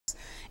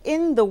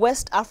In the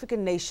West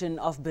African nation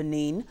of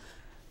Benin,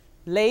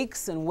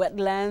 lakes and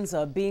wetlands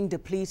are being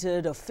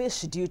depleted of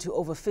fish due to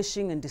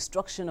overfishing and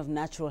destruction of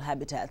natural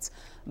habitats.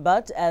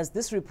 But as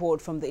this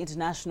report from the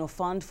International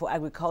Fund for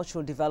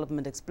Agricultural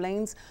Development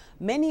explains,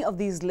 many of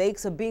these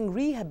lakes are being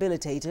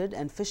rehabilitated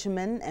and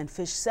fishermen and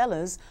fish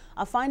sellers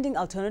are finding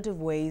alternative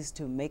ways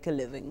to make a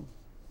living.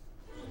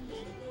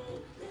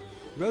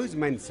 Rose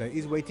Mensah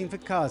is waiting for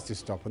cars to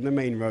stop on the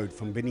main road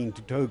from Benin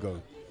to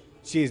Togo.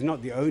 She is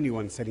not the only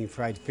one selling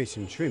fried fish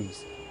and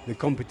shrimps. The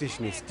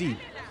competition is steep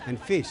and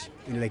fish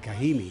in Lake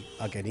Ahimi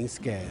are getting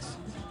scarce.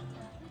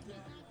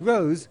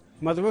 Rose,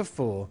 mother of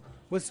 4,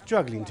 was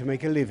struggling to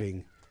make a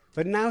living,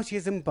 but now she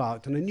has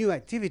embarked on a new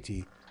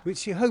activity which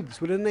she hopes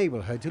will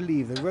enable her to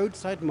leave the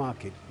roadside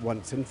market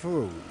once and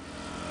for all.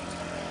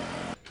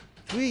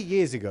 3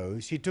 years ago,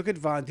 she took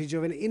advantage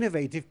of an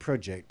innovative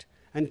project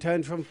and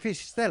turned from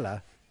fish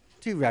seller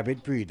to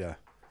rabbit breeder.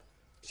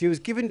 She was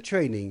given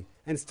training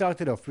and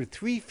started off with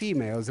 3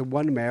 females and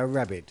 1 male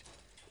rabbit.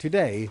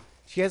 Today,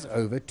 she has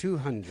over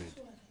 200.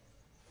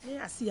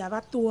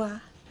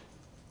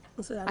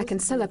 I can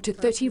sell up to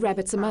 30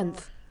 rabbits a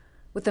month.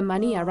 With the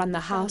money, I run the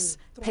house,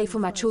 pay for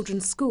my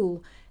children's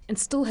school, and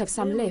still have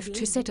some left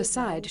to set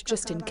aside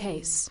just in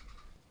case.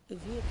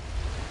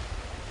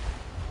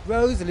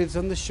 Rose lives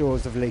on the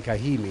shores of Lake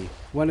Ahimi,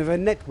 one of a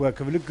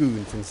network of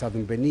lagoons in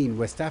southern Benin,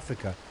 West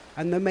Africa,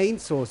 and the main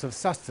source of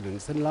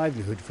sustenance and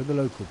livelihood for the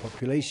local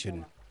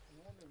population.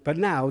 But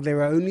now there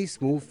are only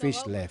small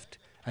fish left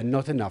and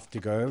not enough to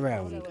go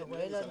around.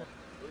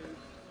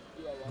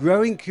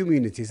 Growing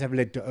communities have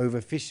led to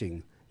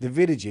overfishing. The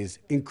villages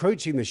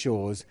encroaching the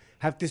shores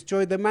have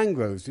destroyed the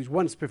mangroves which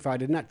once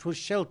provided natural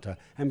shelter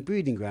and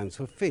breeding grounds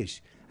for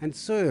fish, and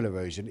soil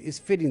erosion is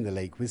filling the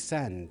lake with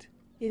sand.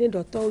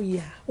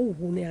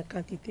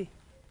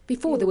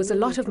 Before there was a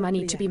lot of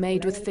money to be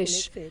made with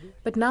fish,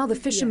 but now the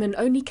fishermen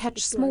only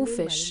catch small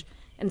fish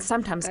and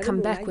sometimes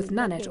come back with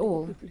none at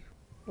all.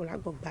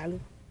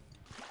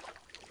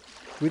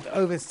 With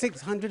over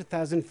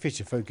 600,000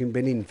 fisherfolk in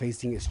Benin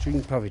facing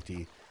extreme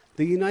poverty,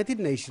 the United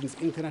Nations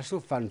International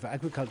Fund for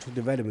Agricultural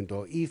Development,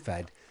 or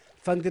IFAD,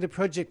 funded a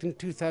project in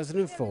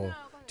 2004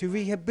 to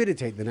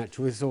rehabilitate the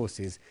natural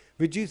resources,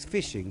 reduce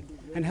fishing,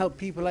 and help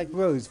people like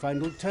Rose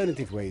find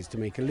alternative ways to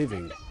make a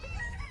living.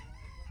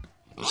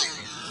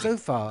 So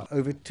far,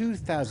 over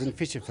 2,000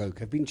 fisherfolk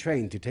have been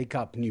trained to take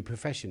up new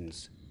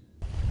professions.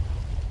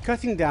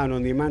 Cutting down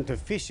on the amount of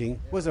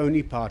fishing was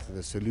only part of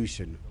the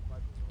solution.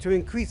 To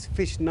increase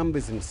fish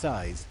numbers and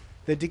size,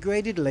 the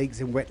degraded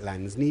lakes and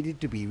wetlands needed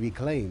to be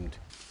reclaimed.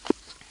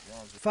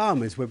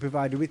 Farmers were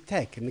provided with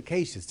teak and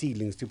acacia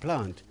seedlings to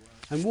plant,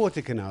 and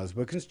water canals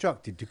were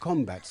constructed to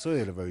combat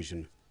soil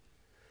erosion.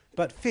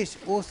 But fish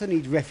also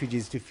need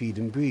refuges to feed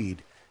and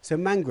breed, so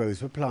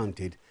mangroves were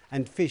planted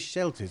and fish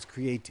shelters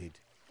created.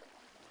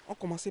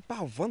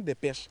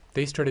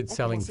 They started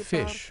selling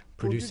fish,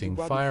 producing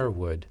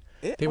firewood.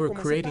 They were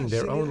creating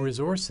their own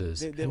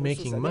resources and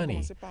making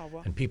money.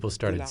 And people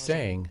started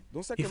saying,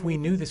 if we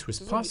knew this was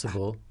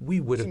possible, we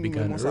would have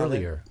begun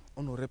earlier.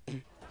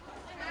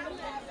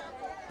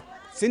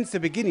 Since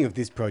the beginning of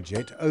this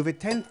project, over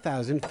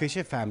 10,000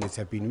 fisher families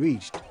have been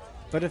reached,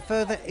 but a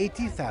further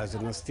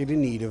 80,000 are still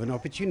in need of an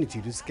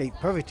opportunity to escape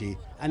poverty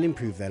and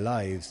improve their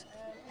lives.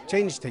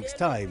 Change takes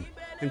time,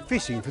 and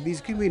fishing for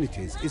these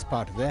communities is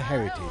part of their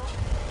heritage.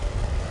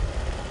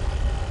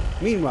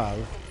 Meanwhile,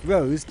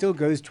 Rose still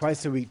goes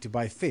twice a week to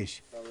buy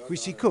fish,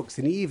 which she cooks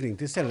in the evening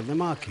to sell at the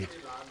market,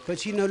 but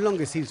she no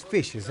longer sees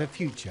fish as her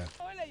future.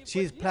 She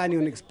is planning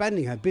on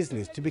expanding her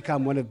business to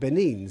become one of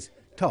Benin's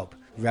top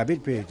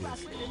rabbit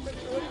breeders.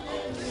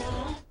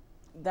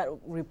 That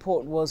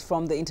report was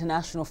from the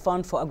International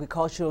Fund for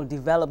Agricultural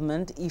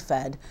Development,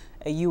 IFAD,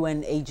 a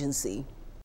UN agency.